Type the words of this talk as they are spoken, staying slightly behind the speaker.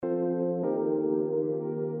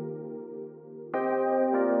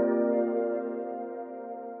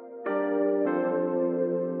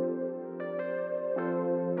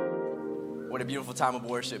What a beautiful time of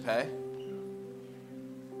worship, hey?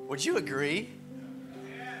 Would you agree?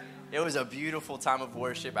 It was a beautiful time of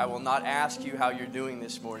worship. I will not ask you how you're doing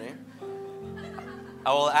this morning.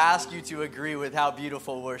 I will ask you to agree with how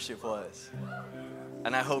beautiful worship was.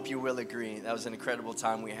 And I hope you will agree. That was an incredible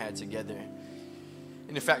time we had together.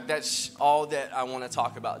 And in fact, that's all that I want to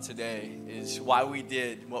talk about today, is why we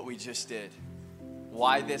did what we just did.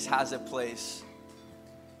 Why this has a place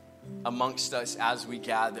amongst us as we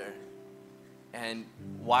gather. And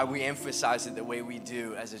why we emphasize it the way we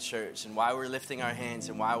do as a church. And why we're lifting our hands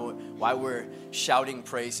and why we're shouting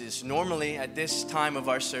praises. Normally, at this time of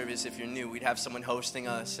our service, if you're new, we'd have someone hosting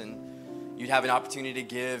us. And you'd have an opportunity to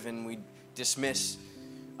give. And we'd dismiss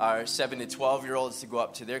our 7 to 12-year-olds to go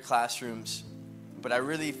up to their classrooms. But I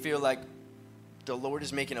really feel like the Lord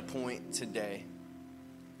is making a point today.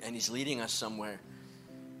 And He's leading us somewhere.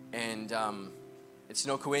 And it's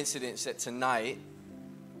no coincidence that tonight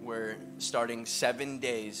we're starting 7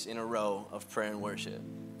 days in a row of prayer and worship.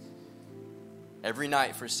 Every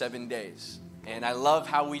night for 7 days. And I love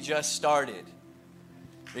how we just started.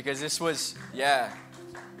 Because this was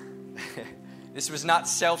not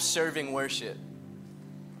self-serving worship.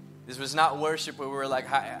 This was not worship where we were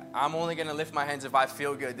like, I'm only going to lift my hands if I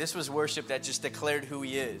feel good. This was worship that just declared who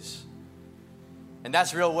He is. And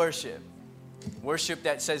that's real worship. Worship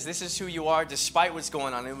that says this is who you are despite what's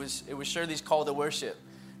going on. It was Shirley's call to worship.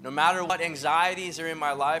 No matter what anxieties are in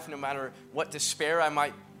my life, no matter what despair I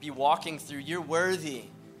might be walking through, you're worthy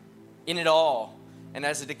in it all. And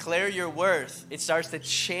as I declare your worth, it starts to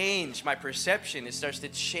change my perception. It starts to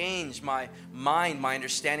change my mind, my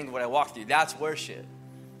understanding of what I walk through. That's worship.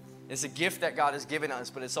 It's a gift that God has given us,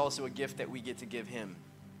 but it's also a gift that we get to give Him.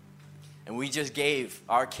 And we just gave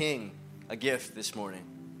our King a gift this morning.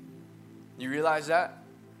 You realize that?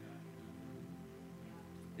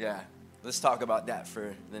 Yeah. Let's talk about that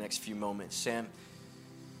for the next few moments. Sam,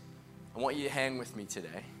 I want you to hang with me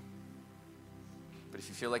today. But if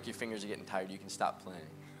you feel like your fingers are getting tired, you can stop playing.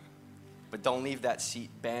 But don't leave that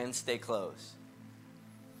seat. Band, stay close.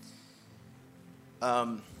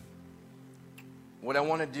 What I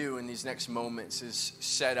want to do in these next moments is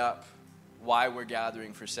set up why we're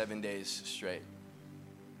gathering for 7 days straight.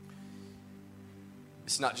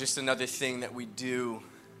 It's not just another thing that we do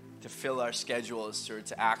to fill our schedules or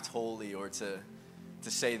to act holy or to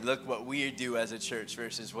say, look what we do as a church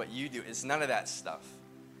versus what you do. It's none of that stuff.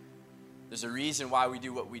 There's a reason why we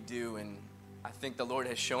do what we do, and I think the Lord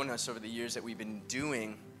has shown us over the years that we've been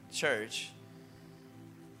doing church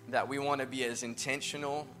that we want to be as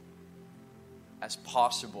intentional as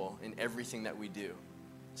possible in everything that we do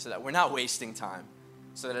so that we're not wasting time,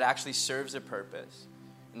 so that it actually serves a purpose.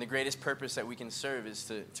 And the greatest purpose that we can serve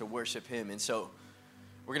is to worship Him. And so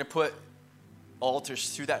we're going to put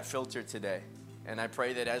altars through that filter today. And I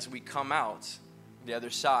pray that as we come out the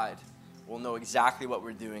other side, we'll know exactly what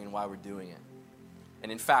we're doing and why we're doing it.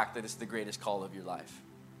 And in fact, that it's the greatest call of your life.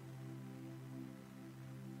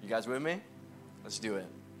 You guys with me? Let's do it.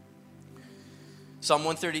 Psalm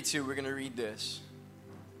 132, we're going to read this.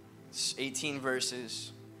 It's 18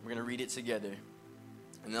 verses. We're going to read it together.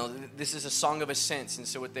 And now this is a song of ascents. And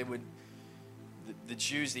so what the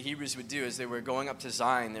Jews, the Hebrews would do is they were going up to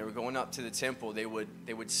Zion, they were going up to the temple, they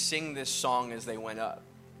would sing this song as they went up.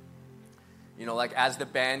 You know, like as the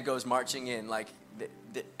band goes marching in, like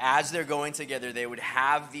as they're going together, they would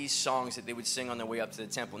have these songs that they would sing on their way up to the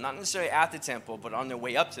temple. Not necessarily at the temple, but on their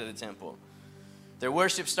way up to the temple. Their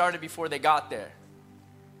worship started before they got there.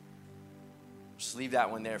 Just leave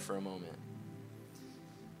that one there for a moment.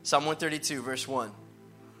 Psalm 132, verse 1.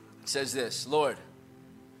 It says this, Lord,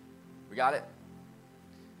 we got it?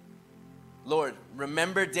 Lord,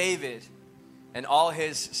 remember David and all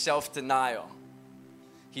his self-denial.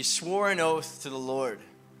 He swore an oath to the Lord.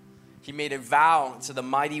 He made a vow to the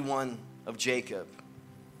mighty one of Jacob.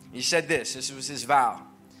 He said this was his vow.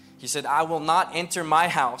 He said, I will not enter my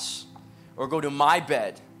house or go to my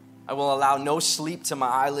bed. I will allow no sleep to my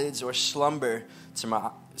eyelids or sleep to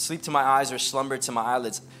my eyes or slumber to my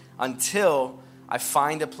eyelids until I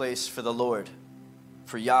find a place for the Lord,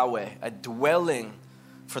 for Yahweh, a dwelling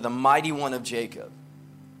for the mighty one of Jacob.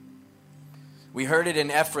 We heard it in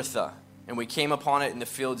Ephrathah, and we came upon it in the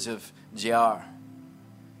fields of Jaar.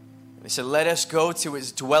 They said, let us go to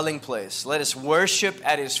His dwelling place. Let us worship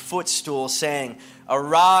at His footstool, saying,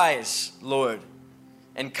 arise, Lord,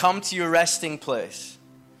 and come to your resting place,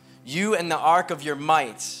 you and the ark of your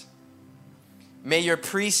might. May your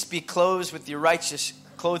priests be clothed with your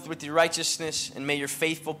righteousness, and may your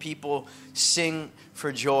faithful people sing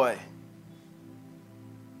for joy.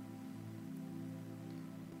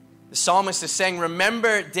 The psalmist is saying,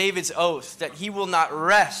 remember David's oath that he will not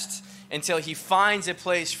rest until he finds a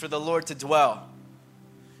place for the Lord to dwell.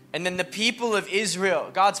 And then the people of Israel,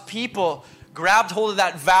 God's people, grabbed hold of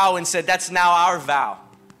that vow and said, that's now our vow.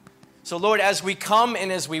 So Lord, as we come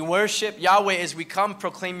and as we worship, Yahweh, as we come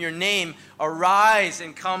proclaim your name, arise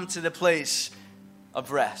and come to the place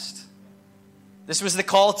of rest. This was the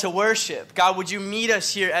call to worship. God, would you meet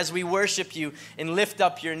us here as we worship you and lift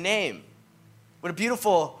up your name? What a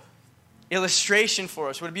beautiful illustration for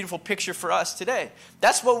us. What a beautiful picture for us today.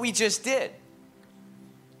 That's what we just did.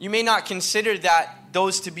 You may not consider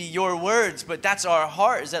those to be your words, but that's our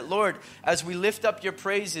heart, is that, Lord, as we lift up your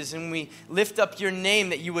praises and we lift up your name,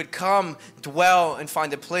 that you would come, dwell, and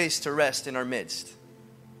find a place to rest in our midst.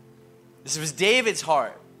 This was David's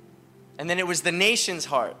heart. And then it was the nation's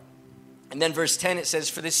heart. And then verse 10, it says,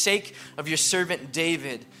 for the sake of your servant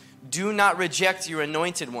David, do not reject your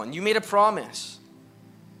anointed one. You made a promise.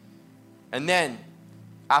 And then,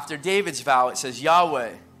 after David's vow, it says,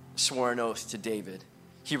 Yahweh swore an oath to David.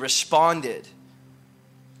 He responded,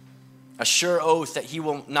 a sure oath that he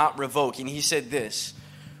will not revoke. And he said this,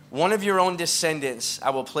 one of your own descendants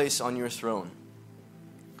I will place on your throne.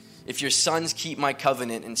 If your sons keep my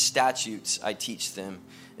covenant and statutes I teach them,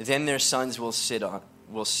 then their sons will sit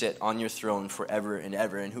on your throne forever and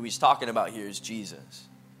ever. And who he's talking about here is Jesus.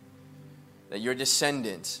 That your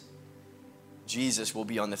descendants, Jesus, will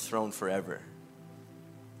be on the throne forever.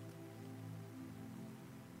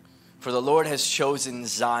 For the Lord has chosen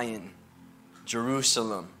Zion,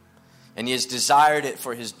 Jerusalem, and he has desired it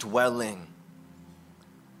for his dwelling,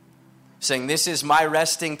 saying, this is my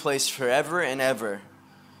resting place forever and ever,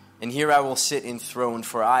 and here I will sit enthroned,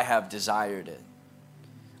 for I have desired it.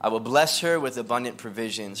 I will bless her with abundant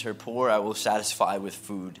provisions. Her poor I will satisfy with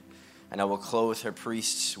food, and I will clothe her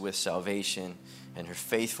priests with salvation, and her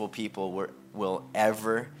faithful people will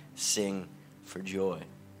ever sing for joy.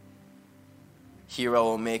 Here I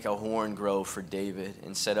will make a horn grow for David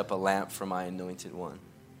and set up a lamp for my anointed one.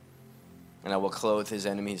 And I will clothe his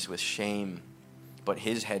enemies with shame, but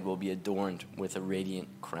his head will be adorned with a radiant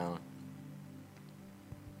crown.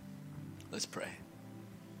 Let's pray.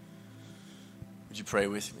 Would you pray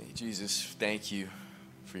with me? Jesus, thank you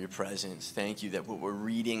for your presence. Thank you that what we're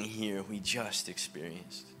reading here, we just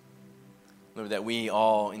experienced. Lord, that we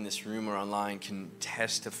all in this room or online can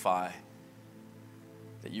testify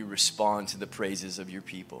that you respond to the praises of your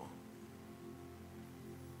people.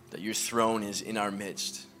 That your throne is in our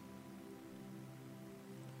midst.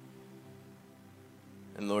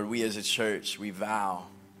 And Lord, we as a church, we vow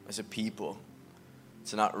as a people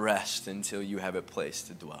to not rest until you have a place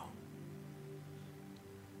to dwell.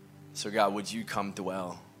 So God, would you come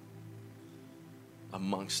dwell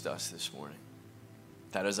amongst us this morning?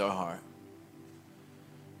 That is our heart.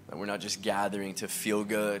 That we're not just gathering to feel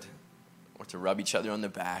good or to rub each other on the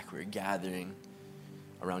back. We're gathering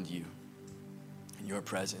around you in your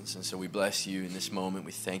presence. And so we bless you in this moment.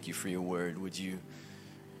 We thank you for your word. Would you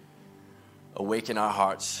awaken our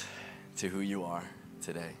hearts to who you are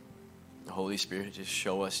today? The Holy Spirit, just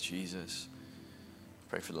show us Jesus.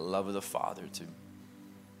 Pray for the love of the Father to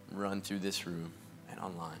run through this room and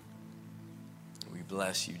online. We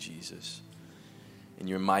bless you, Jesus. In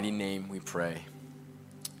your mighty name we pray.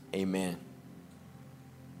 Amen.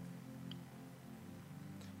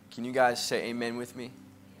 Can you guys say amen with me?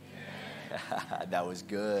 That was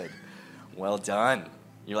good. Well done.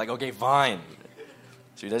 You're like, okay, fine.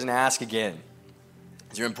 So he doesn't ask again.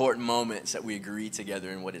 These are important moments that we agree together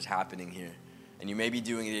in what is happening here. And you may be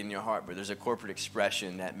doing it in your heart, but there's a corporate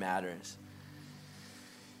expression that matters.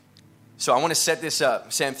 So I want to set this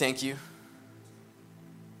up. Sam, thank you.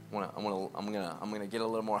 I'm gonna get a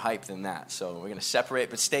little more hype than that. So we're gonna separate,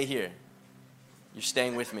 but stay here. You're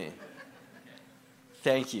staying with me.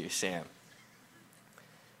 Thank you, Sam.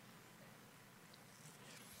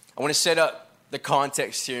 I want to set up the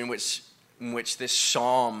context here in which this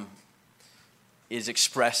psalm is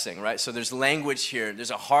expressing, right? So there's language here.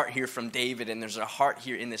 There's a heart here from David, and there's a heart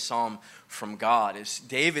here in this psalm from God. It's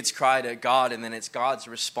David's cry to God, and then it's God's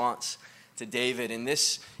response to David. And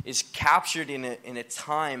this is captured in a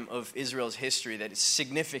time of Israel's history that is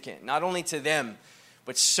significant, not only to them,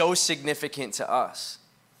 but so significant to us.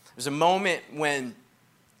 There's a moment when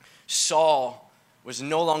Saul was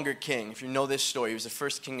no longer king. If you know this story, he was the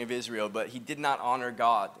first king of Israel, but he did not honor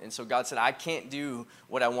God. And so God said, I can't do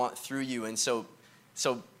what I want through you. And so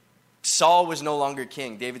Saul was no longer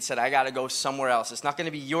king. David said, I got to go somewhere else. It's not going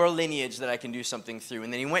to be your lineage that I can do something through.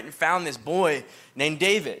 And then he went and found this boy named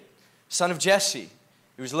David, son of Jesse.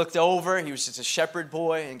 He was looked over. He was just a shepherd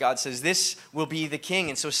boy. And God says, this will be the king.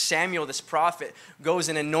 And so Samuel, this prophet, goes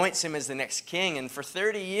and anoints him as the next king. And for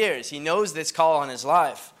 30 years, he knows this call on his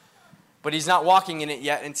life. But he's not walking in it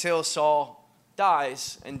yet until Saul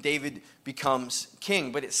dies and David becomes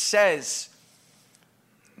king. But it says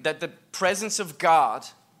that the presence of God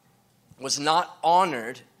was not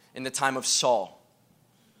honored in the time of Saul.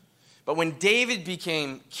 But when David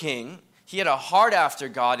became king, he had a heart after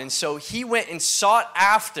God, and so he went and sought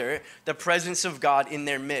after the presence of God in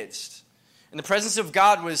their midst. And the presence of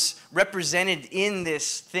God was represented in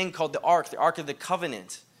this thing called the Ark of the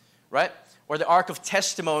Covenant, right? Or the Ark of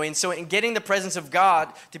Testimony. And so in getting the presence of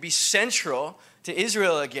God to be central to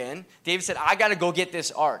Israel again, David said, I got to go get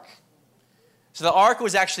this Ark. So the Ark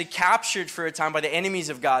was actually captured for a time by the enemies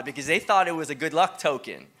of God because they thought it was a good luck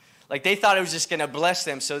token. Like they thought it was just going to bless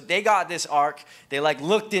them. So they got this Ark. They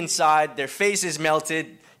looked inside. Their faces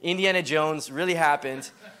melted. Indiana Jones really happened.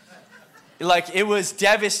 It was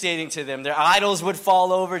devastating to them. Their idols would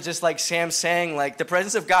fall over, just like Sam sang. The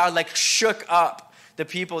presence of God shook up the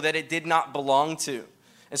people that it did not belong to.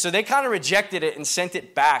 And so they kind of rejected it and sent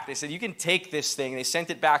it back. They said, you can take this thing. They sent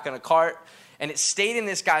it back on a cart. And it stayed in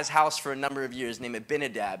this guy's house for a number of years named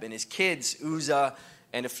Abinadab. And his kids, Uzzah,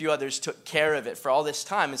 and a few others took care of it for all this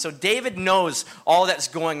time. And so David knows all that's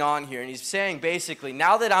going on here. And he's saying, basically,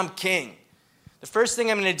 now that I'm king, the first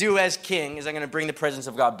thing I'm going to do as king is I'm going to bring the presence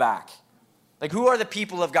of God back. Who are the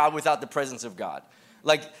people of God without the presence of God?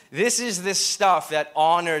 This is this stuff that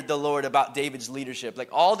honored the Lord about David's leadership.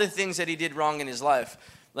 All the things that he did wrong in his life,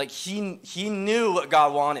 he knew what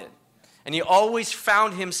God wanted. And he always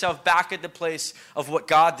found himself back at the place of what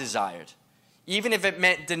God desired, even if it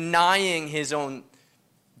meant denying his own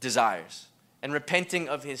desires and repenting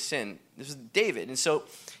of his sin. This is David. And so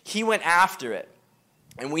he went after it.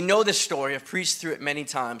 And we know this story. I've preached through it many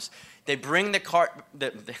times. They bring the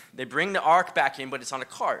ark back in, but it's on a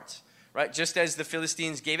cart, right? Just as the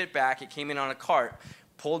Philistines gave it back, it came in on a cart,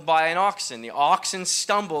 pulled by an oxen. The oxen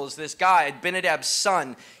stumbles. This guy, Abinadab's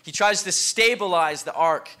son, he tries to stabilize the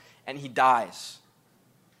ark, and he dies.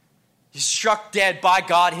 He's struck dead by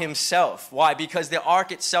God himself. Why? Because the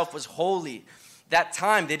ark itself was holy. That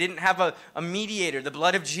time, they didn't have a mediator. The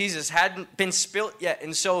blood of Jesus hadn't been spilt yet.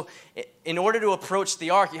 And so in order to approach the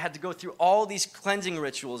ark, you had to go through all these cleansing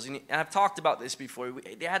rituals. And I've talked about this before.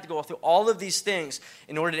 They had to go through all of these things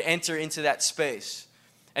in order to enter into that space.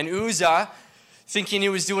 And Uzzah, thinking he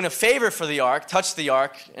was doing a favor for the ark, touched the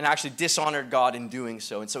ark and actually dishonored God in doing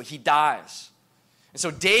so. And so he dies. And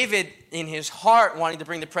so David, in his heart, wanting to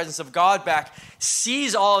bring the presence of God back,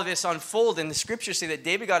 sees all of this unfold. And the scriptures say that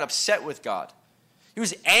David got upset with God. He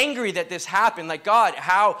was angry that this happened. God,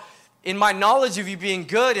 how, in my knowledge of you being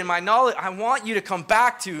good, in my knowledge, I want you to come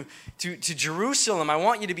back to Jerusalem. I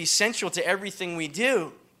want you to be central to everything we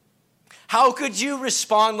do. How could you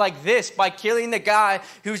respond like this by killing the guy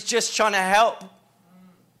who's just trying to help?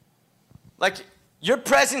 Your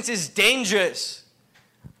presence is dangerous.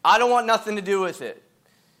 I don't want nothing to do with it.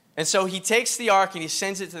 And so he takes the ark and he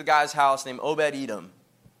sends it to the guy's house named Obed-Edom,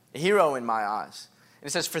 a hero in my eyes. And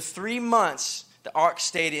it says for 3 months, the ark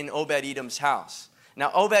stayed in Obed-Edom's house.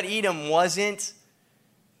 Now, Obed-Edom wasn't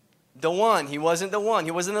the one. He wasn't the one. He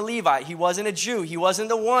wasn't a Levite. He wasn't a Jew. He wasn't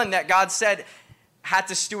the one that God said had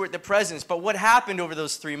to steward the presence. But what happened over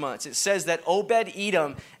those 3 months? It says that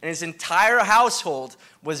Obed-Edom and his entire household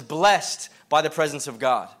was blessed by the presence of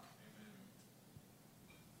God.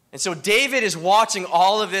 And so David is watching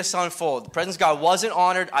all of this unfold. The presence of God wasn't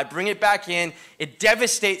honored. I bring it back in. It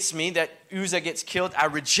devastates me that Uzzah gets killed. I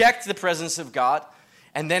reject the presence of God.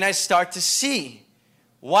 And then I start to see,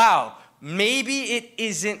 wow, maybe it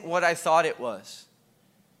isn't what I thought it was.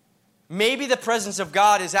 Maybe the presence of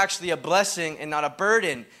God is actually a blessing and not a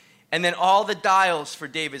burden. And then all the dials for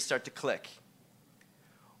David start to click.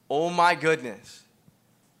 Oh my goodness.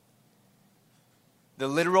 The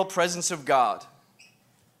literal presence of God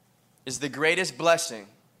is the greatest blessing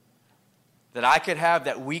that I could have,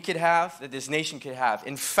 that we could have, that this nation could have.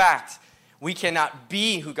 In fact, we cannot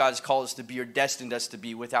be who God has called us to be or destined us to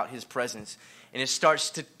be without his presence. And it starts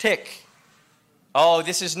to tick. Oh,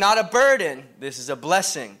 this is not a burden. This is a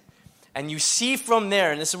blessing. And you see from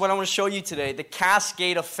there, and this is what I want to show you today, the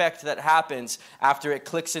cascade effect that happens after it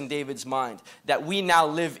clicks in David's mind, that we now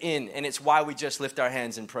live in, and it's why we just lift our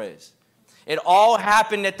hands in praise. It all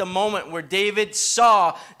happened at the moment where David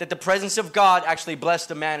saw that the presence of God actually blessed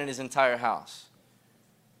a man in his entire house.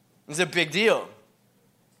 It's a big deal.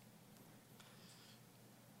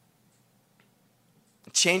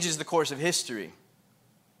 It changes the course of history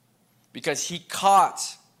because he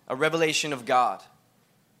caught a revelation of God.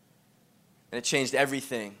 And it changed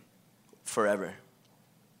everything forever.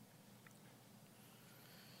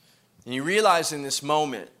 And you realize in this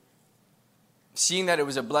moment, seeing that it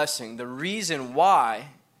was a blessing, the reason why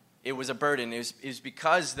it was a burden. It was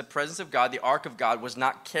because the presence of God, the ark of God, was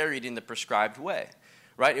not carried in the prescribed way,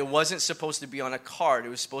 right? It wasn't supposed to be on a cart. It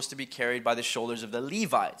was supposed to be carried by the shoulders of the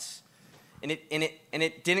Levites. And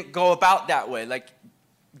it didn't go about that way. Like,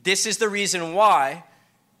 this is the reason why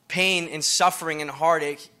pain and suffering and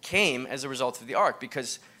heartache came as a result of the ark,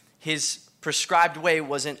 because his prescribed way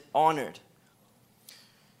wasn't honored.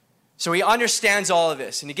 So he understands all of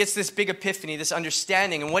this, and he gets this big epiphany, this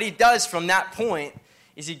understanding. And what he does from that point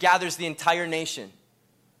is he gathers the entire nation.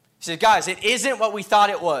 He says, guys, it isn't what we thought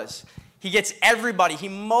it was. He gets everybody. He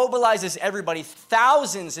mobilizes everybody,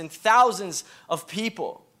 thousands and thousands of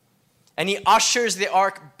people. And he ushers the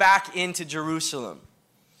ark back into Jerusalem.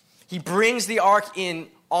 He brings the ark in,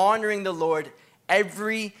 honoring the Lord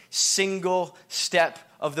every single step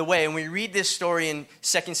of the way. And we read this story in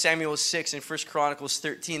 2 Samuel 6 and 1 Chronicles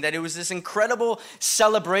 13, that it was this incredible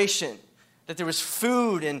celebration, that there was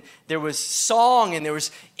food and there was song and there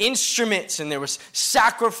was instruments and there was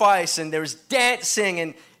sacrifice and there was dancing,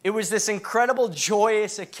 and it was this incredible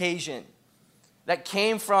joyous occasion that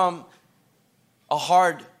came from a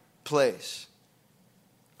hard place.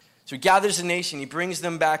 So he gathers the nation, he brings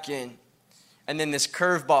them back in, and then this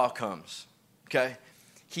curveball comes, okay?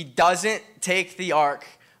 He doesn't take the ark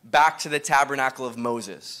back to the tabernacle of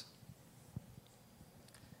Moses.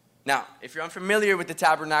 Now, if you're unfamiliar with the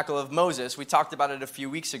tabernacle of Moses, we talked about it a few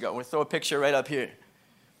weeks ago. We'll throw a picture right up here.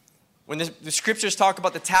 When the scriptures talk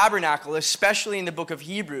about the tabernacle, especially in the book of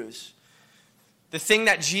Hebrews, the thing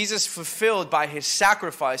that Jesus fulfilled by his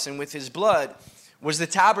sacrifice and with his blood was the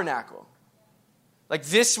tabernacle. Like,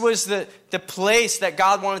 this was the place that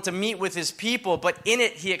God wanted to meet with his people, but in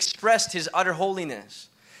it he expressed his utter holiness.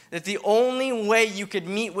 That the only way you could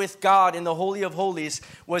meet with God in the Holy of Holies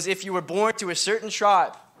was if you were born to a certain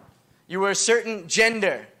tribe. You were a certain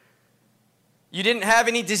gender. You didn't have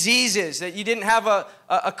any diseases. That you didn't have a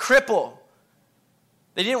cripple.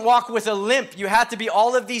 They didn't walk with a limp. You had to be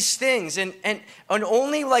all of these things. And on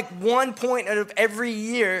only like one point out of every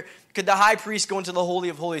year could the high priest go into the Holy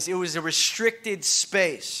of Holies. It was a restricted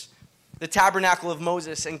space, the tabernacle of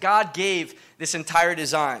Moses. And God gave this entire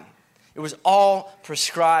design. It was all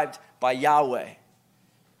prescribed by Yahweh.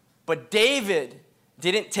 But David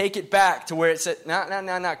didn't take it back to where it said,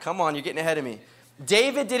 no, come on, you're getting ahead of me.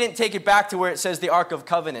 David didn't take it back to where it says the Ark of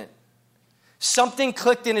Covenant. Something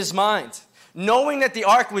clicked in his mind. Knowing that the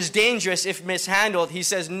ark was dangerous if mishandled, he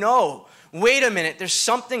says, no, wait a minute, there's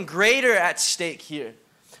something greater at stake here.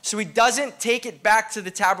 So he doesn't take it back to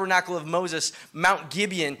the tabernacle of Moses, Mount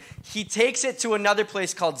Gibeon. He takes it to another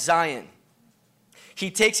place called Zion. He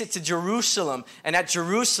takes it to Jerusalem, and at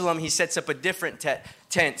Jerusalem he sets up a different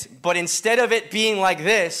tent. But instead of it being like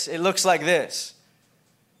this, it looks like this.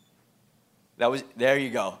 There you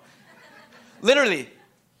go. Literally,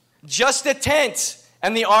 just a tent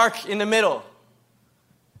and the ark in the middle.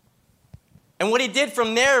 And what he did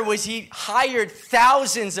from there was he hired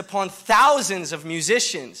thousands upon thousands of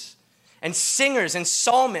musicians and singers and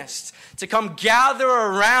psalmists to come gather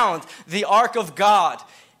around the ark of God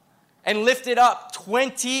and lift it up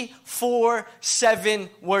 24/7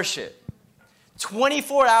 worship.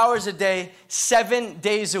 24 hours a day, 7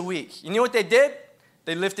 days a week. You know what they did?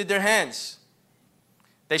 They lifted their hands.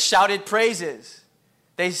 They shouted praises.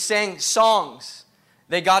 They sang songs.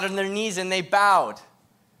 They got on their knees and they bowed.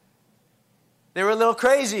 They were a little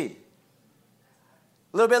crazy.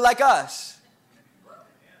 A little bit like us.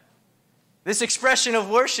 This expression of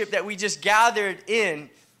worship that we just gathered in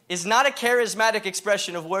is not a charismatic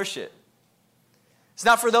expression of worship. It's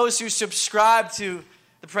not for those who subscribe to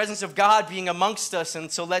the presence of God being amongst us,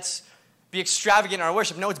 and so let's be extravagant in our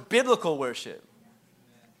worship. No, it's biblical worship.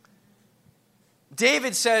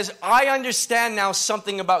 David says, I understand now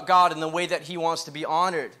something about God and the way that he wants to be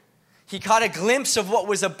honored. He caught a glimpse of what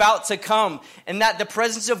was about to come, and that the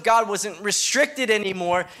presence of God wasn't restricted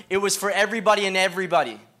anymore. It was for everybody and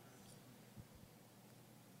everybody.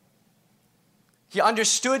 He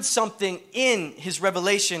understood something in his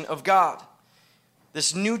revelation of God.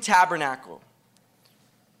 This new tabernacle.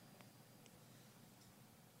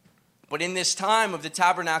 But in this time of the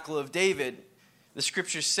tabernacle of David, the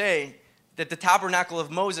scriptures say that the tabernacle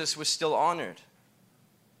of Moses was still honored.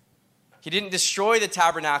 He didn't destroy the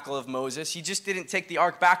tabernacle of Moses. He just didn't take the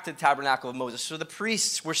ark back to the tabernacle of Moses. So the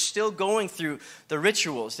priests were still going through the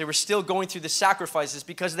rituals. They were still going through the sacrifices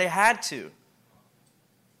because they had to.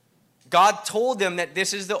 God told them that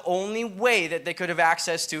this is the only way that they could have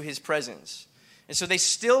access to his presence. And so they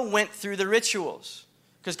still went through the rituals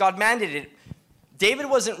because God mandated it. David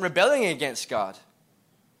wasn't rebelling against God.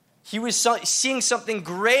 He was seeing something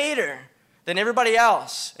greater than everybody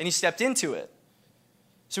else, and he stepped into it.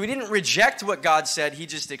 So he didn't reject what God said, he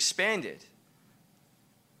just expanded.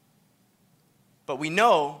 But we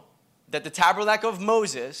know that the tabernacle of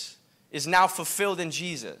Moses is now fulfilled in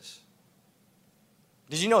Jesus.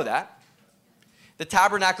 Did you know that? The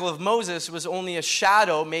tabernacle of Moses was only a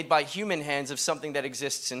shadow made by human hands of something that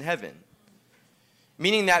exists in heaven.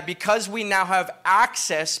 Meaning that because we now have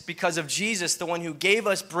access, because of Jesus, the one who gave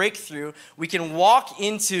us breakthrough, we can walk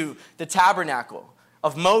into the tabernacle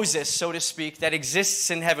of Moses, so to speak, that exists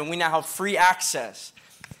in heaven. We now have free access.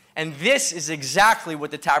 And this is exactly what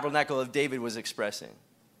the tabernacle of David was expressing.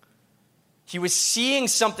 He was seeing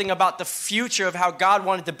something about the future of how God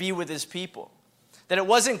wanted to be with his people. That it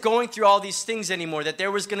wasn't going through all these things anymore. That there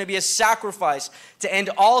was going to be a sacrifice to end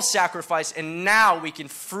all sacrifice. And now we can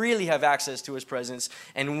freely have access to his presence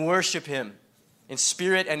and worship him in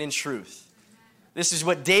spirit and in truth. This is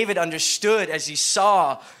what David understood as he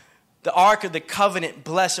saw the Ark of the Covenant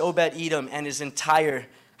bless Obed-Edom and his entire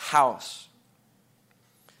house.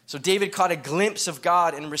 So David caught a glimpse of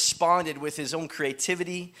God and responded with his own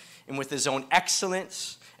creativity and with his own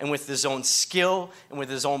excellence and with his own skill, and with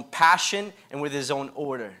his own passion, and with his own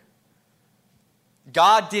order.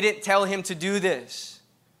 God didn't tell him to do this.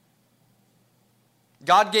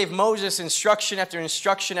 God gave Moses instruction after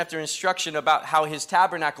instruction after instruction about how his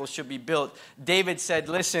tabernacle should be built. David said,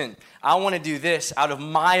 listen, I want to do this out of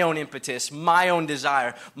my own impetus, my own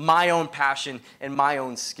desire, my own passion, and my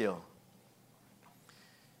own skill.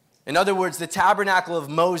 In other words, the tabernacle of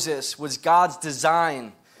Moses was God's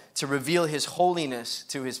design to reveal his holiness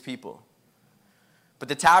to his people. But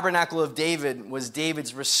the tabernacle of David was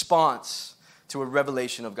David's response to a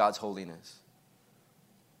revelation of God's holiness.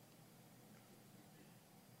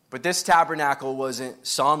 But this tabernacle wasn't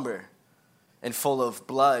somber and full of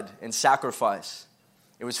blood and sacrifice.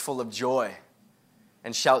 It was full of joy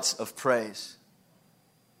and shouts of praise.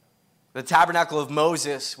 The tabernacle of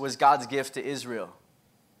Moses was God's gift to Israel.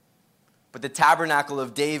 But the tabernacle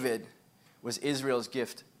of David was Israel's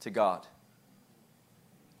gift to God.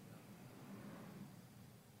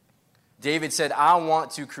 David said, I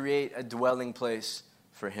want to create a dwelling place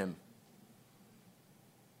for him.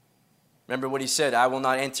 Remember what he said, I will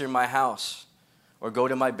not enter my house or go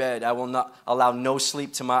to my bed. I will not allow no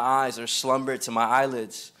sleep to my eyes or slumber to my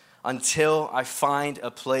eyelids until I find a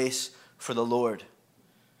place for the Lord,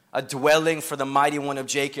 a dwelling for the mighty one of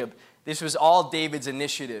Jacob. This was all David's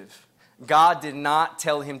initiative. God did not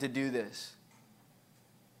tell him to do this.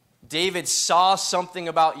 David saw something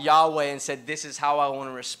about Yahweh and said, this is how I want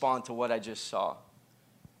to respond to what I just saw.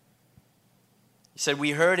 He said,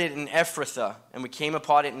 we heard it in Ephrathah, and we came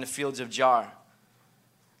upon it in the fields of Jar.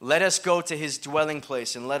 Let us go to his dwelling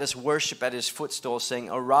place, and let us worship at his footstool, saying,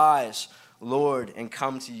 arise, Lord, and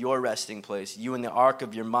come to your resting place, you in the ark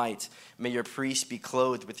of your might. May your priests be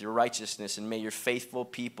clothed with your righteousness, and may your faithful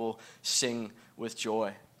people sing with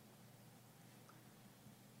joy.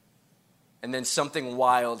 And then something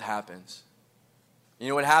wild happens. You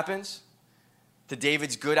know what happens? To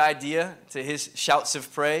David's good idea, to his shouts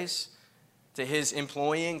of praise, to his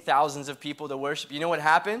employing thousands of people to worship. You know what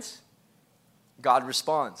happens? God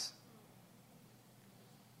responds.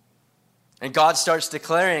 And God starts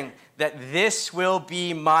declaring that this will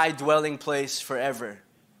be my dwelling place forever.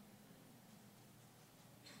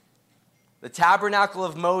 The tabernacle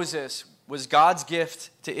of Moses was God's gift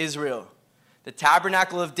to Israel. The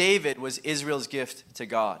tabernacle of David was Israel's gift to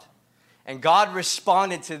God. And God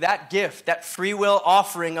responded to that gift, that free will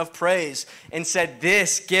offering of praise, and said,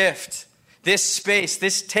 this gift, this space,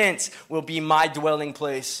 this tent will be my dwelling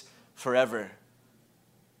place forever.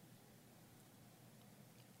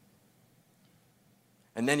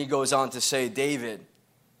 And then he goes on to say, David,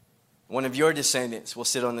 one of your descendants will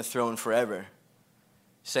sit on the throne forever,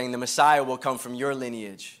 saying the Messiah will come from your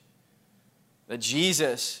lineage. That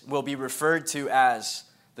Jesus will be referred to as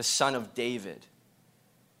the Son of David.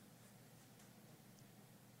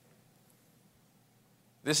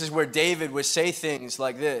 This is where David would say things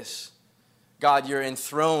like this. God, you're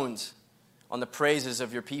enthroned on the praises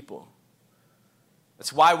of your people.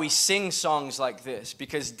 That's why we sing songs like this,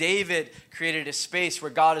 because David created a space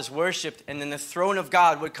where God is worshipped, and then the throne of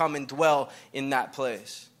God would come and dwell in that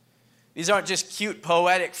place. These aren't just cute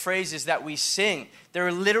poetic phrases that we sing. There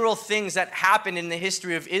are literal things that happened in the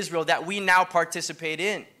history of Israel that we now participate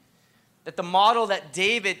in. That the model that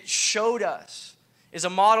David showed us is a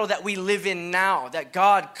model that we live in now. That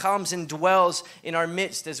God comes and dwells in our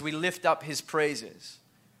midst as we lift up his praises.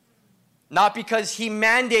 Not because he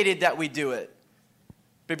mandated that we do it,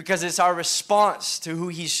 but because it's our response to who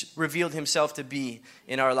he's revealed himself to be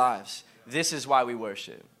in our lives. This is why we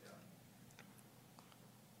worship.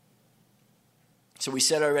 So we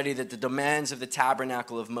said already that the demands of the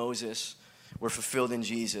tabernacle of Moses were fulfilled in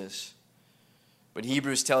Jesus. But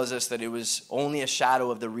Hebrews tells us that it was only a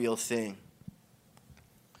shadow of the real thing.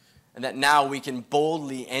 And that now we can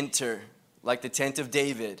boldly enter, like the tent of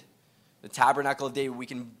David, the tabernacle of David, we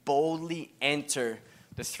can boldly enter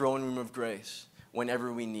the throne room of grace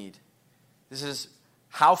whenever we need. This is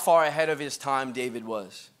how far ahead of his time David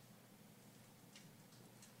was.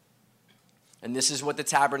 And this is what the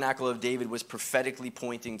tabernacle of David was prophetically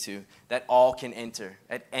pointing to, that all can enter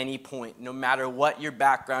at any point, no matter what your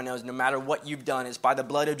background is, no matter what you've done. It's by the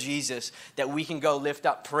blood of Jesus that we can go lift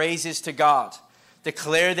up praises to God,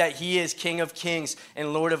 declare that he is King of kings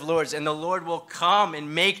and Lord of lords, and the Lord will come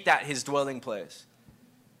and make that his dwelling place.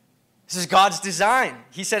 This is God's design.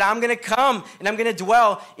 He said, I'm going to come and I'm going to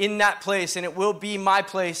dwell in that place, and it will be my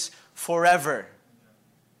place forever.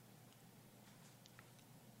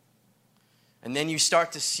 And then you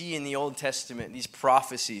start to see in the Old Testament these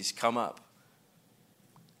prophecies come up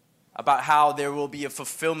about how there will be a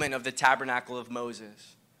fulfillment of the tabernacle of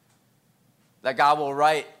Moses. That God will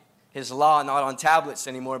write his law not on tablets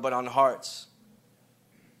anymore, but on hearts.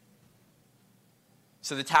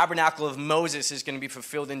 So the tabernacle of Moses is going to be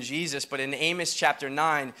fulfilled in Jesus. But in Amos chapter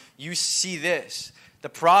 9, you see this. The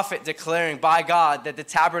prophet declaring by God that the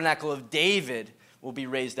tabernacle of David will be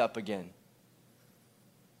raised up again.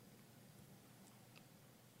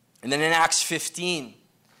 And then in Acts 15,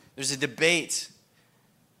 there's a debate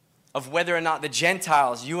of whether or not the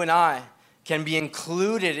Gentiles, you and I, can be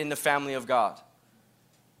included in the family of God.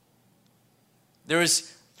 There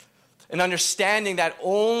is an understanding that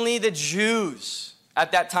only the Jews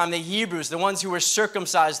at that time, the Hebrews, the ones who were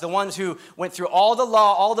circumcised, the ones who went through all the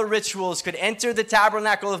law, all the rituals, could enter the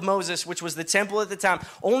tabernacle of Moses, which was the temple at the time.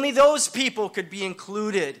 Only those people could be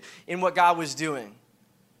included in what God was doing.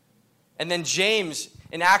 And then James,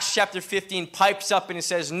 in Acts chapter 15, pipes up and he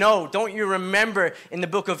says, no, don't you remember in the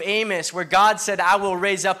book of Amos where God said, I will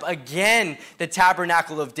raise up again the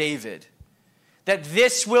tabernacle of David. That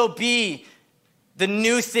this will be the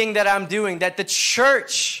new thing that I'm doing, that the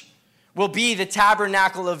church will be the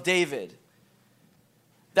tabernacle of David.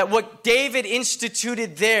 That what David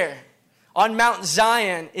instituted there on Mount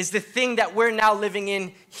Zion is the thing that we're now living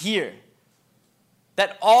in here.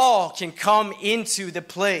 That all can come into the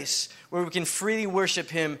place where we can freely worship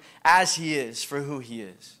him as he is, for who he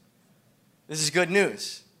is. This is good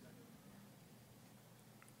news.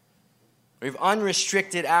 We have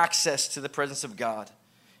unrestricted access to the presence of God.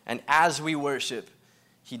 And as we worship,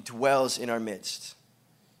 he dwells in our midst.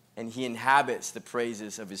 And he inhabits the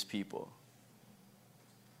praises of his people.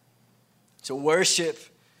 So worship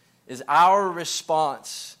is our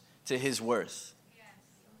response to his worth. Yes.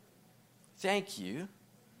 Thank you.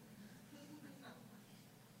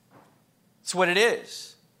 It's what it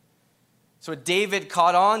is. It's what David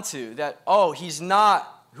caught on to. That, oh, he's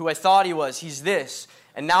not who I thought he was. He's this.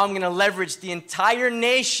 And now I'm going to leverage the entire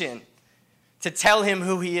nation to tell him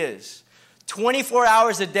who he is. 24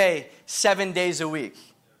 hours a day, 7 days a week.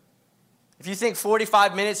 If you think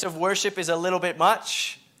 45 minutes of worship is a little bit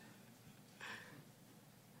much,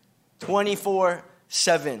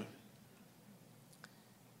 24/7.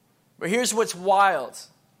 But here's what's wild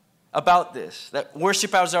about this, that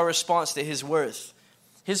worship as our response to his worth.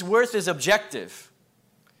 His worth is objective.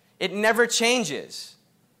 It never changes.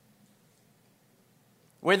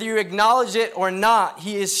 Whether you acknowledge it or not,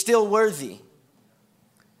 he is still worthy.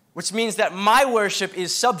 Which means that my worship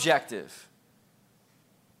is subjective.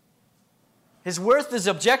 His worth is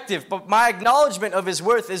objective, but my acknowledgement of his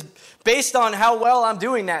worth is based on how well I'm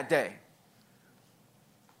doing that day.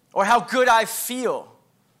 Or how good I feel.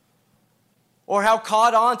 Or how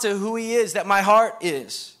caught on to who he is that my heart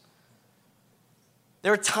is.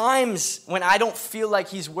 There are times when I don't feel like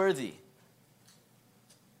he's worthy.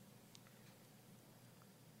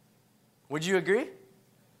 Would you agree?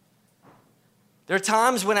 There are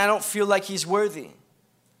times when I don't feel like he's worthy.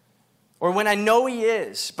 Or when I know he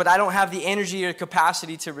is, but I don't have the energy or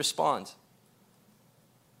capacity to respond.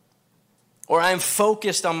 Or I'm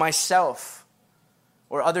focused on myself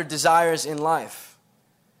or other desires in life.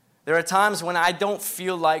 There are times when I don't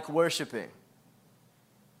feel like worshiping.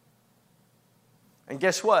 And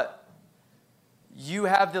guess what? You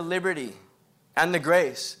have the liberty and the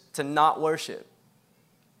grace to not worship.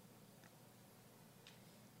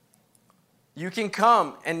 You can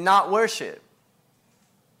come and not worship.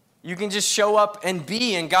 You can just show up and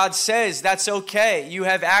be, and God says that's okay. You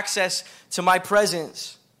have access to my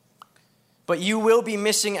presence. But you will be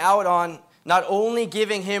missing out on not only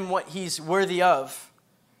giving him what he's worthy of,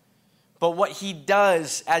 but what he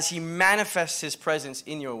does as he manifests his presence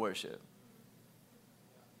in your worship.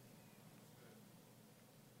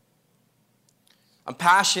 I'm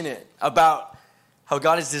passionate about how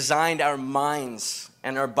God has designed our minds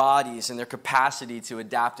and our bodies and their capacity to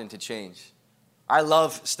adapt and to change. I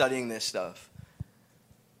love studying this stuff,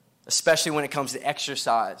 especially when it comes to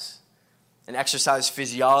exercise and exercise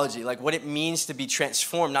physiology, like what it means to be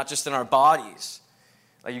transformed, not just in our bodies.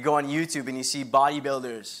 Like you go on YouTube and you see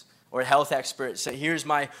bodybuilders or health experts say, here's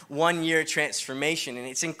my 1-year transformation. And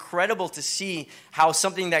it's incredible to see how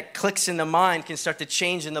something that clicks in the mind can start to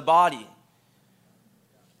change in the body.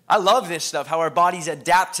 I love this stuff, how our bodies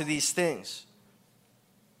adapt to these things.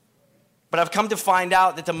 But I've come to find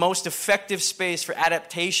out that the most effective space for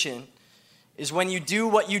adaptation is when you do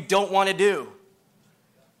what you don't want to do,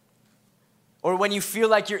 or when you feel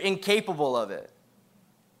like you're incapable of it.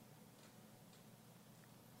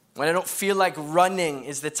 When I don't feel like running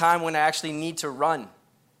is the time when I actually need to run.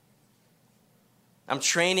 I'm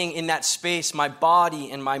training in that space, my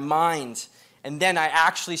body and my mind, and then I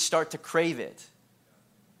actually start to crave it.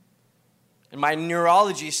 And my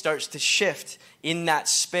neurology starts to shift in that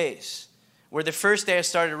space. Where the first day I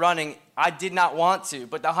started running, I did not want to.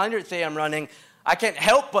 But the 100th day I'm running, I can't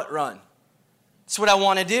help but run. It's what I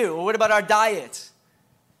want to do. Well, what about our diet?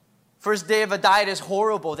 First day of a diet is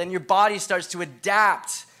horrible. Then your body starts to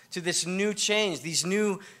adapt to this new change, these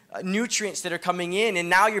new nutrients that are coming in. And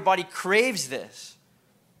now your body craves this.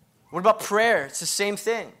 What about prayer? It's the same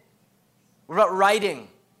thing. What about writing?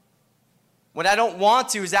 What I don't want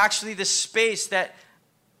to is actually the space that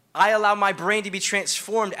I allow my brain to be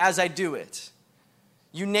transformed as I do it.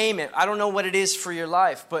 You name it. I don't know what it is for your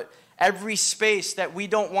life, but every space that we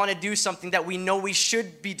don't want to do something that we know we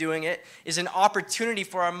should be doing it is an opportunity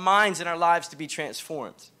for our minds and our lives to be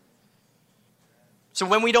transformed. So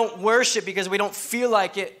when we don't worship because we don't feel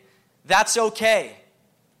like it, that's okay.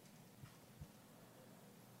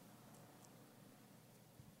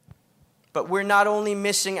 But we're not only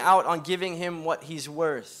missing out on giving him what he's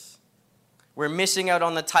worth, we're missing out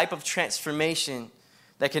on the type of transformation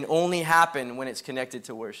that can only happen when it's connected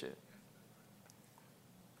to worship.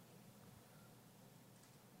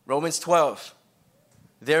 Romans 12.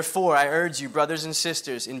 Therefore, I urge you, brothers and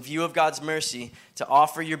sisters, in view of God's mercy, to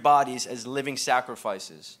offer your bodies as living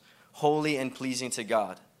sacrifices, holy and pleasing to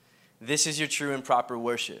God. This is your true and proper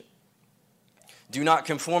worship. Do not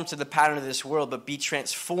conform to the pattern of this world, but be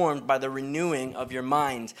transformed by the renewing of your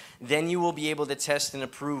mind. Then you will be able to test and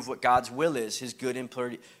approve what God's will is, his good and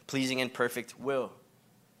pleasing and perfect will.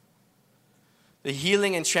 The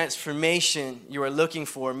healing and transformation you are looking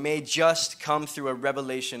for may just come through a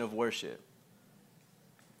revelation of worship.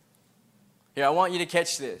 Here, I want you to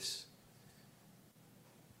catch this.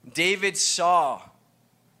 David saw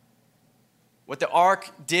what the ark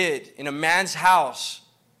did in a man's house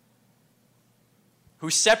who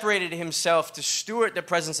separated himself to steward the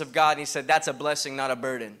presence of God. And he said, that's a blessing, not a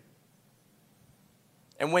burden.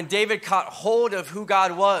 And when David caught hold of who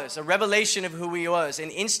God was, a revelation of who he was,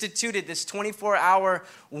 and instituted this 24-hour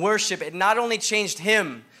worship, it not only changed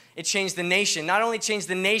him, it changed the nation. Not only changed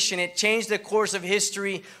the nation, it changed the course of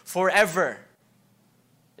history forever.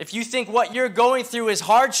 If you think what you're going through is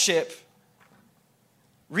hardship,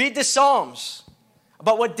 read the Psalms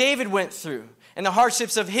about what David went through and the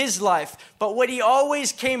hardships of his life. But what he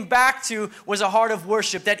always came back to was a heart of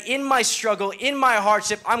worship. That in my struggle, in my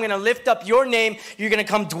hardship, I'm going to lift up your name. You're going to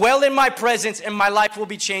come dwell in my presence, and my life will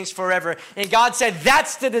be changed forever. And God said,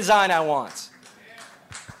 that's the design I want.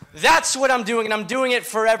 That's what I'm doing, and I'm doing it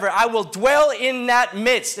forever. I will dwell in that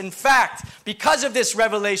midst. In fact, because of this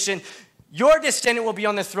revelation, your descendant will be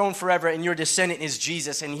on the throne forever, and your descendant is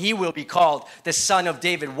Jesus, and he will be called the Son of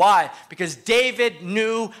David. Why? Because David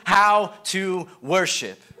knew how to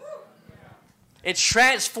worship. It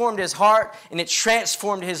transformed his heart, and it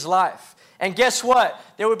transformed his life. And guess what?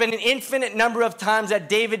 There would have been an infinite number of times that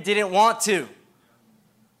David didn't want to.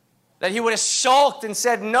 That he would have sulked and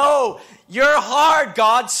said, no, you're hard,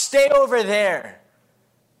 God, stay over there.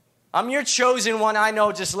 I'm your chosen one, I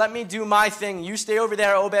know. Just let me do my thing. You stay over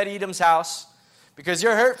there at Obed-Edom's house because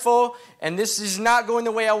you're hurtful and this is not going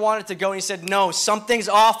the way I want it to go. And he said, no, something's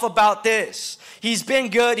off about this. He's been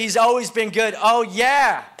good. He's always been good. Oh,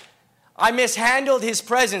 yeah, I mishandled his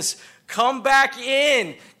presence. Come back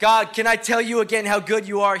in. God, can I tell you again how good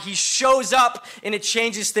you are? He shows up and it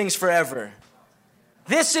changes things forever.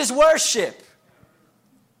 This is worship.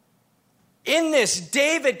 In this,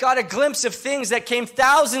 David got a glimpse of things that came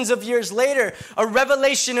thousands of years later, a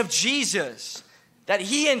revelation of Jesus, that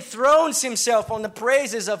he enthrones himself on the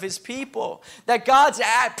praises of his people, that God's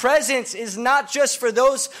presence is not just for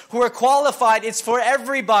those who are qualified, it's for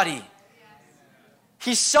everybody.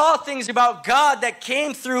 He saw things about God that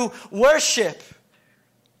came through worship.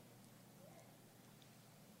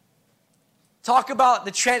 Talk about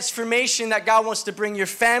the transformation that God wants to bring your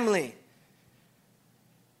family,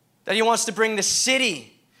 that he wants to bring the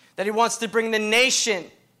city, that he wants to bring the nation.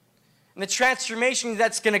 And the transformation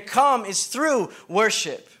that's going to come is through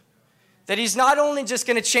worship. That he's not only just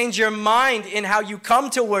going to change your mind in how you come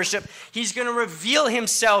to worship, he's going to reveal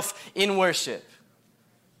himself in worship.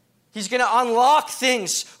 He's going to unlock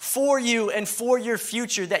things for you and for your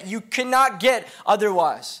future that you cannot get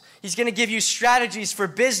otherwise. He's going to give you strategies for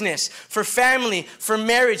business, for family, for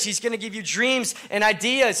marriage. He's going to give you dreams and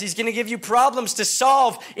ideas. He's going to give you problems to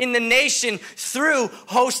solve in the nation through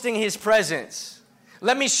hosting his presence.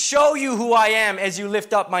 Let me show you who I am as you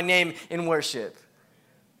lift up my name in worship.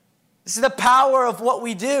 This is the power of what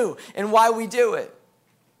we do and why we do it.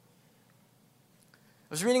 I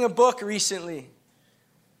was reading a book recently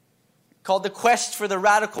called The Quest for the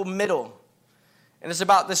Radical Middle. And it's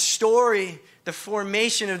about the story, the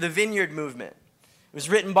formation of the Vineyard Movement. It was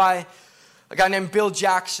written by a guy named Bill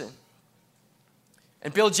Jackson.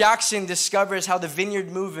 And Bill Jackson discovers how the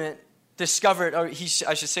Vineyard Movement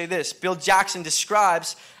Bill Jackson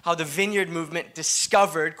describes how the Vineyard Movement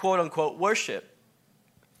discovered, quote unquote, worship.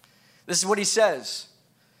 This is what he says.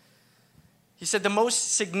 He said the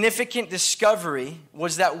most significant discovery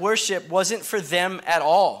was that worship wasn't for them at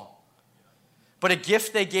all, but a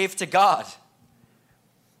gift they gave to God.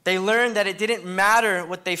 They learned that it didn't matter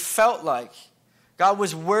what they felt like. God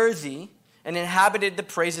was worthy and inhabited the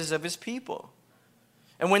praises of his people.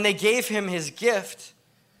 And when they gave him his gift,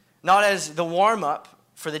 not as the warm-up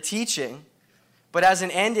for the teaching, but as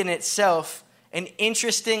an end in itself, an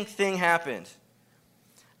interesting thing happened.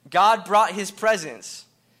 God brought his presence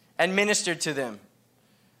and ministered to them.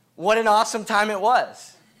 What an awesome time it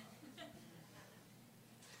was.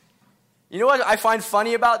 You know what I find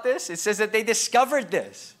funny about this? It says that they discovered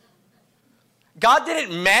this. God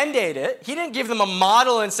didn't mandate it. He didn't give them a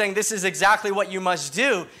model and saying this is exactly what you must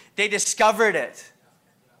do. They discovered it.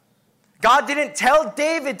 God didn't tell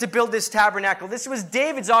David to build this tabernacle. This was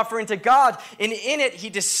David's offering to God. And in it,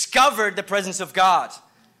 he discovered the presence of God.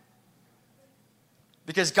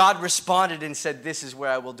 Because God responded and said, this is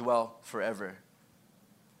where I will dwell forever.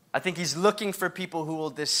 I think he's looking for people who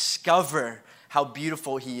will discover how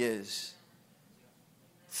beautiful he is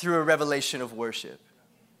through a revelation of worship.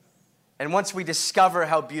 And once we discover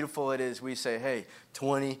how beautiful it is, we say, hey,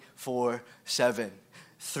 24/7.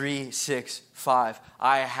 365.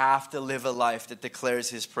 I have to live a life that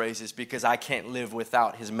declares his praises because I can't live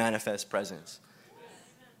without his manifest presence.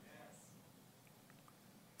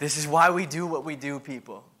 This is why we do what we do,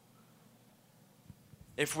 people.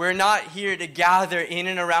 If we're not here to gather in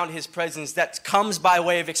and around his presence that comes by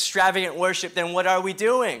way of extravagant worship, then what are we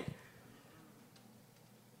doing?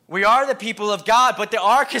 We are the people of God, but the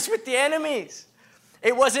ark is with the enemies.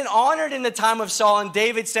 It wasn't honored in the time of Saul, and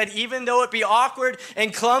David said, even though it be awkward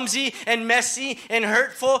and clumsy and messy and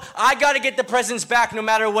hurtful, I got to get the presence back no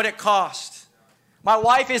matter what it costs. My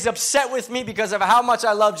wife is upset with me because of how much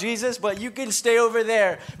I love Jesus, but you can stay over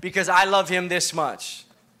there because I love him this much.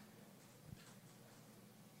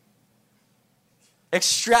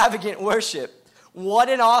 Extravagant worship. What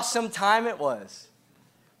an awesome time it was.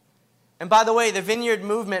 And by the way, the Vineyard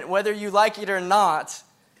Movement, whether you like it or not,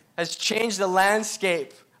 has changed the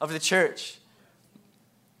landscape of the church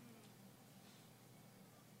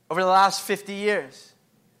over the last 50 years.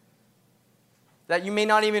 That you may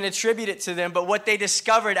not even attribute it to them, but what they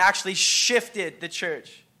discovered actually shifted the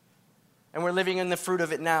church. And we're living in the fruit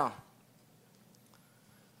of it now.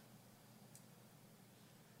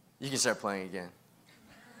 You can start playing again.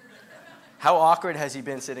 How awkward has he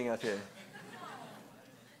been sitting up here?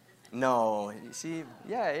 No, you see,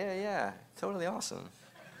 yeah. Totally awesome.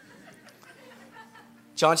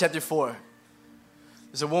 John chapter 4.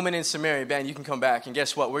 There's a woman in Samaria. Ben, you can come back. And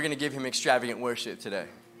guess what? We're going to give him extravagant worship today.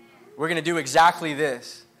 We're going to do exactly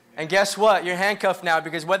this. And guess what? You're handcuffed now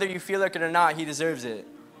because whether you feel like it or not, he deserves it.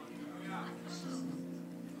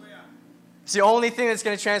 It's the only thing that's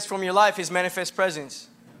going to transform your life, his manifest presence.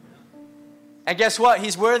 And guess what?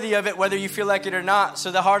 He's worthy of it whether you feel like it or not.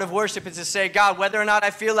 So the heart of worship is to say, God, whether or not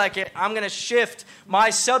I feel like it, I'm going to shift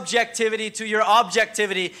my subjectivity to your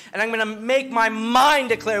objectivity. And I'm going to make my mind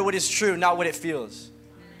declare what is true, not what it feels.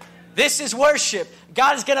 This is worship.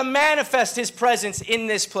 God is going to manifest his presence in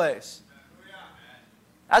this place.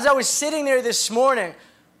 As I was sitting there this morning,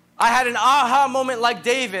 I had an aha moment like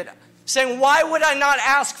David, saying, why would I not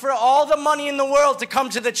ask for all the money in the world to come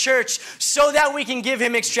to the church so that we can give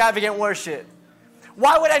him extravagant worship?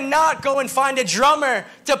 Why would I not go and find a drummer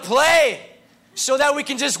to play so that we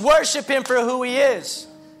can just worship him for who he is?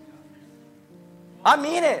 I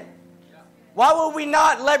mean it. Why would we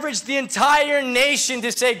not leverage the entire nation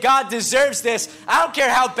to say God deserves this? I don't care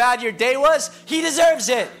how bad your day was. He deserves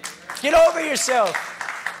it. Get over yourself.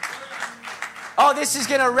 Oh, this is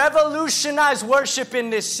going to revolutionize worship in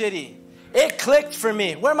this city. It clicked for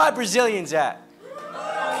me. Where are my Brazilians at?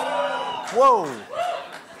 Whoa.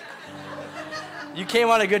 You came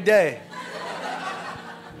on a good day.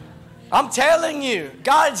 I'm telling you,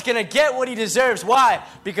 God's going to get what he deserves. Why?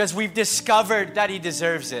 Because we've discovered that he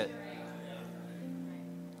deserves it.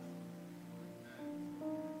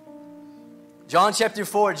 John chapter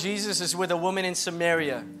 4, Jesus is with a woman in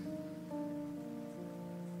Samaria.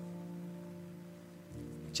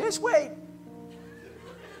 Just wait.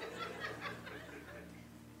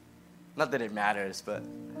 Not that it matters, but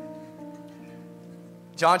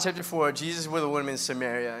John chapter 4, Jesus is with a woman in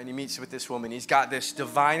Samaria, and he meets with this woman. He's got this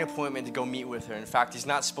divine appointment to go meet with her. In fact, he's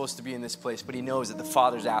not supposed to be in this place, but he knows that the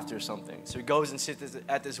Father's after something. So he goes and sits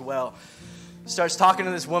at this well, starts talking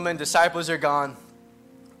to this woman. Disciples are gone,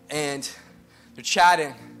 and they're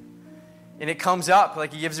chatting. And it comes up,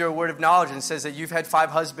 like he gives her a word of knowledge and says that you've had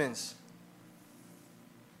 5 husbands.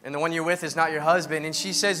 And the one you're with is not your husband. And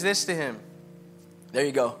she says this to him. There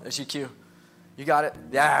you go. There's your cue. You got it?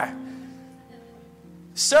 Yeah.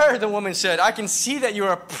 Sir, the woman said, I can see that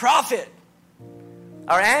you're a prophet.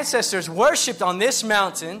 Our ancestors worshipped on this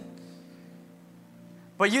mountain.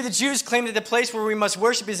 But you, the Jews, claim that the place where we must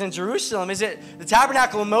worship is in Jerusalem. Is it the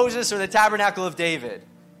tabernacle of Moses or the tabernacle of David?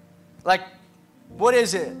 Like, what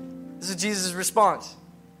is it? This is Jesus' response.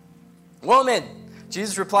 Woman,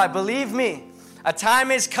 Jesus replied, believe me, a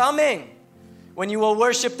time is coming when you will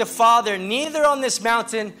worship the Father neither on this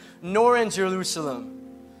mountain nor in Jerusalem.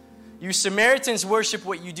 You Samaritans worship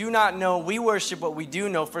what you do not know. We worship what we do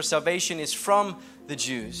know, for salvation is from the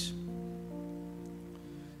Jews.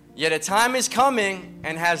 Yet a time is coming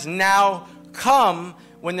and has now come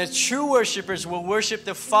when the true worshipers will worship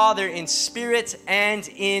the Father in spirit and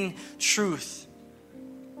in truth.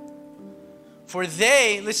 For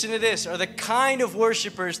they, listen to this, are the kind of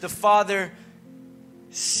worshipers the Father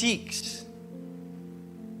seeks.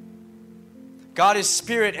 God is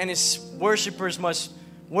spirit, and his worshipers must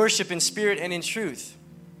worship in spirit and in truth.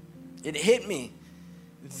 It hit me.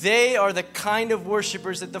 They are the kind of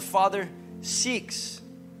worshipers that the Father seeks.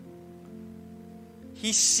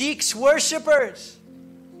 He seeks worshipers.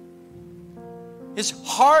 His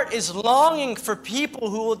heart is longing for people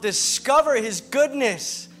who will discover his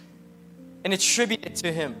goodness and attribute it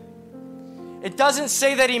to him. It doesn't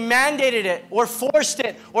say that he mandated it or forced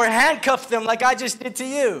it or handcuffed them like I just did to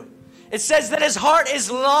you. It says that his heart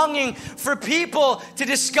is longing for people to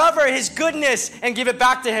discover his goodness and give it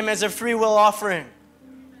back to him as a free will offering.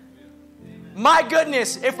 My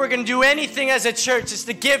goodness, if we're going to do anything as a church, is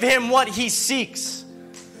to give him what he seeks.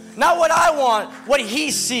 Not what I want, what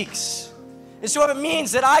he seeks. And so it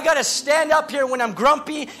means that I got to stand up here when I'm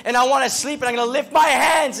grumpy and I want to sleep, and I'm going to lift my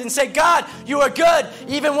hands and say, God, you are good.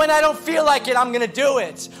 Even when I don't feel like it, I'm going to do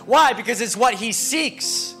it. Why? Because it's what he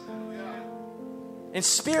seeks. In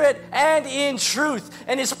spirit and in truth.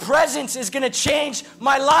 And his presence is going to change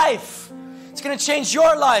my life. It's going to change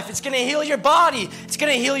your life. It's going to heal your body. It's going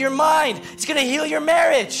to heal your mind. It's going to heal your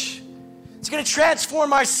marriage. It's going to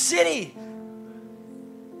transform our city.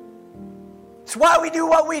 It's why we do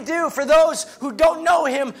what we do. For those who don't know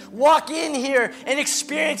him, walk in here and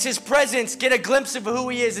experience his presence, get a glimpse of who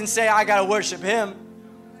he is, and say, I got to worship him.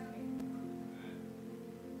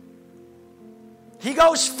 He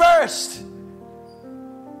goes first.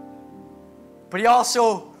 But he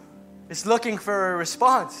also is looking for a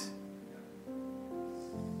response.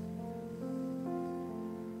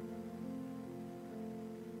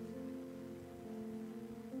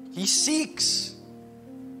 He seeks.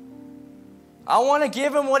 I want to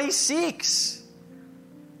give him what he seeks.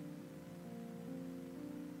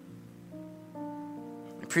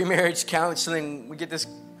 In pre-marriage counseling,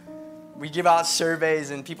 we give out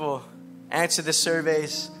surveys and people answer the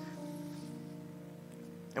surveys.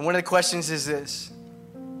 And one of the questions is this: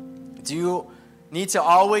 do you need to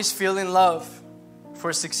always feel in love for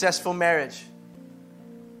a successful marriage?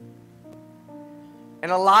 And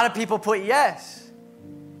a lot of people put yes.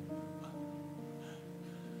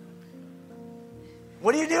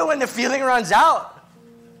 What do you do when the feeling runs out?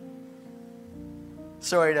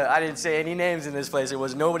 Sorry, I didn't say any names in this place. There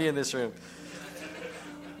was nobody in this room.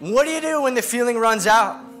 What do you do when the feeling runs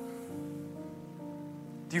out?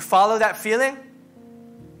 Do you follow that feeling?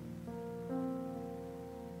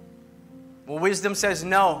 Well, wisdom says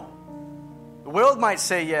no. The world might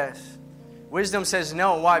say yes. Wisdom says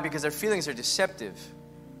no. Why? Because our feelings are deceptive.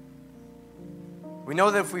 We know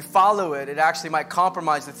that if we follow it, it actually might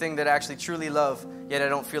compromise the thing that I actually truly love, yet I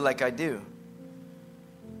don't feel like I do.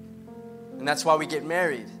 And that's why we get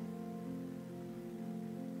married.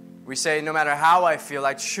 We say, no matter how I feel,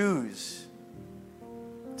 I choose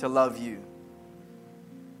to love you.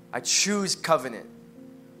 I choose covenant.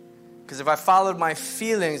 Because if I followed my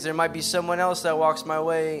feelings, there might be someone else that walks my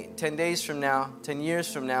way 10 days from now, 10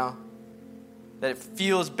 years from now, that it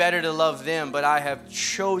feels better to love them, but I have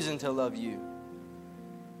chosen to love you.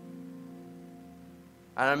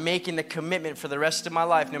 And I'm making the commitment for the rest of my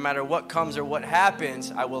life, no matter what comes or what happens,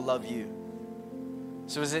 I will love you.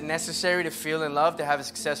 So is it necessary to feel in love to have a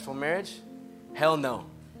successful marriage? Hell no.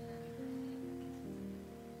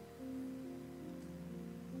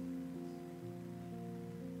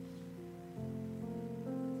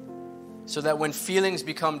 So that when feelings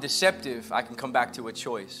become deceptive, I can come back to a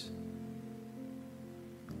choice.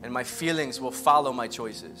 And my feelings will follow my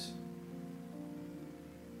choices.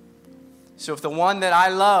 So if the one that I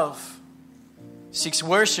love seeks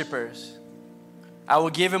worshipers, I will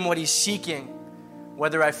give him what he's seeking,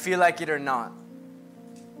 whether I feel like it or not.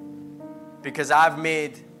 Because I've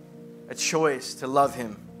made a choice to love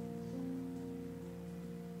him.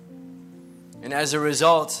 And as a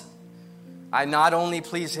result, I not only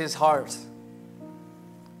please his heart,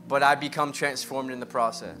 but I become transformed in the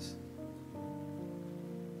process.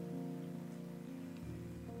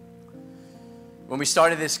 When we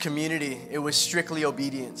started this community, it was strictly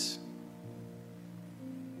obedience.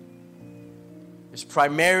 It's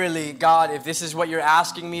primarily, God, if this is what you're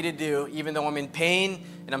asking me to do, even though I'm in pain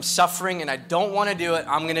and I'm suffering and I don't want to do it,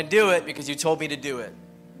 I'm going to do it because you told me to do it.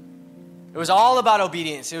 It was all about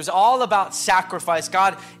obedience. It was all about sacrifice.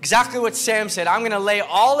 God, exactly what Sam said, I'm going to lay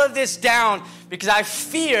all of this down because I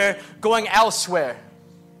fear going elsewhere.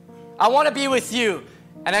 I want to be with you.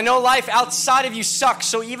 And I know life outside of you sucks.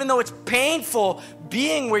 So even though it's painful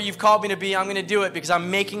being where you've called me to be, I'm going to do it because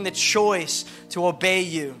I'm making the choice to obey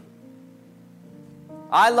you.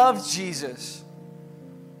 I love Jesus.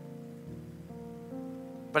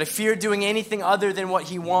 But I feared doing anything other than what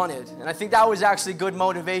he wanted. And I think that was actually good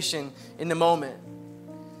motivation in the moment.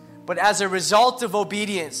 But as a result of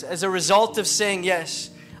obedience, as a result of saying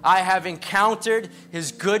yes, I have encountered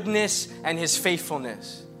his goodness and his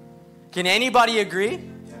faithfulness. Can anybody agree?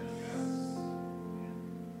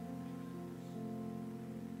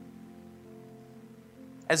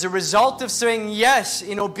 As a result of saying yes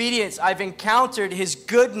in obedience, I've encountered his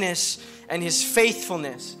goodness and his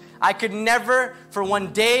faithfulness. I could never, for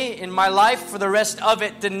one day in my life, for the rest of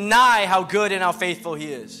it, deny how good and how faithful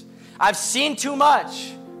he is. I've seen too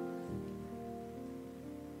much.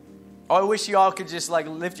 Oh, I wish you all could just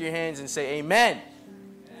lift your hands and say amen.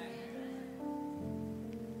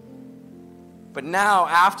 But now,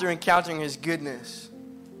 after encountering his goodness,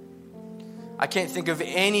 I can't think of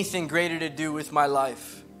anything greater to do with my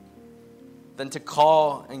life than to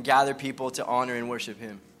call and gather people to honor and worship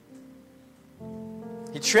him.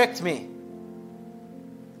 He tricked me.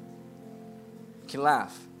 You can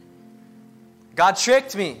laugh. God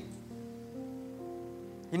tricked me.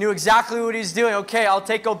 He knew exactly what he's doing. Okay, I'll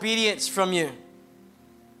take obedience from you.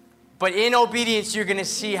 But in obedience, you're going to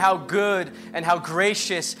see how good and how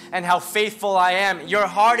gracious and how faithful I am. Your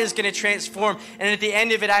heart is going to transform. And at the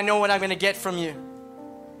end of it, I know what I'm going to get from you.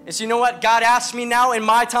 And so you know what? God asks me now in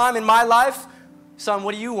my time, in my life, son,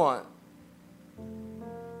 what do you want?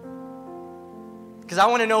 Because I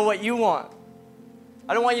want to know what you want.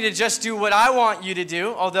 I don't want you to just do what I want you to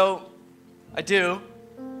do, although I do.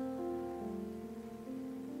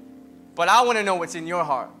 But I want to know what's in your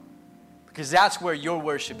heart. Because that's where your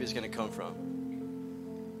worship is going to come from.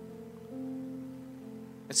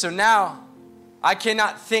 And so now, I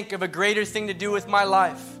cannot think of a greater thing to do with my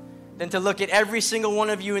life than to look at every single one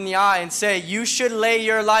of you in the eye and say, you should lay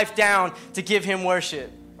your life down to give him worship.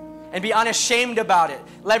 And be unashamed about it.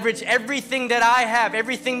 Leverage everything that I have,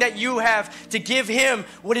 everything that you have, to give him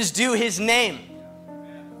what is due his name.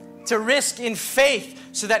 To risk in faith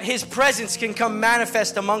so that his presence can come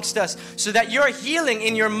manifest amongst us. So that your healing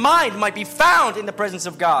in your mind might be found in the presence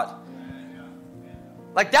of God.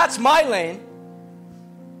 That's my lane.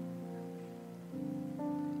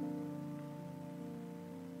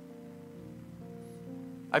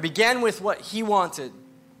 I began with what he wanted.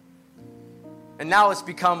 And now it's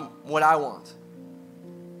become what I want.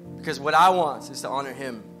 Because what I want is to honor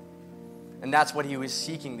him. And that's what he was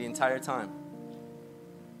seeking the entire time.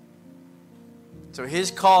 So his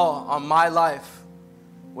call on my life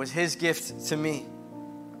was his gift to me.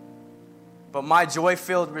 But my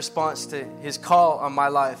joy-filled response to his call on my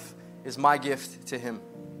life is my gift to him.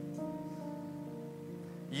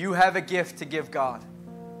 You have a gift to give God.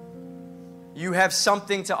 You have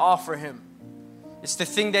something to offer him. It's the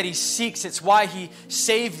thing that He seeks. It's why He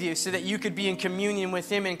saved you, so that you could be in communion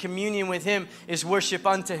with Him, and communion with Him is worship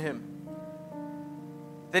unto Him.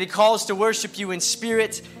 That He calls to worship you in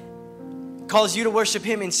spirit, calls you to worship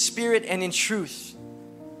Him in spirit and in truth.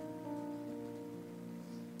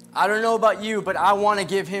 I don't know about you, but I want to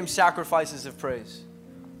give Him sacrifices of praise.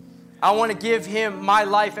 I want to give Him my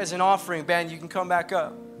life as an offering. Ben, you can come back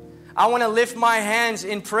up. I want to lift my hands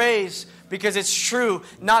in praise because it's true,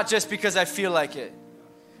 not just because I feel like it.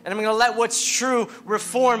 And I'm going to let what's true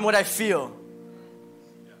reform what I feel.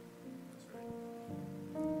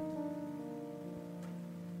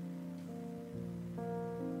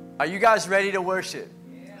 Are you guys ready to worship?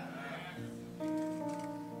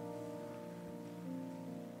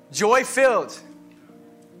 Joy-filled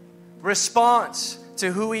response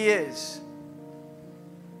to who He is.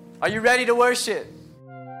 Are you ready to worship?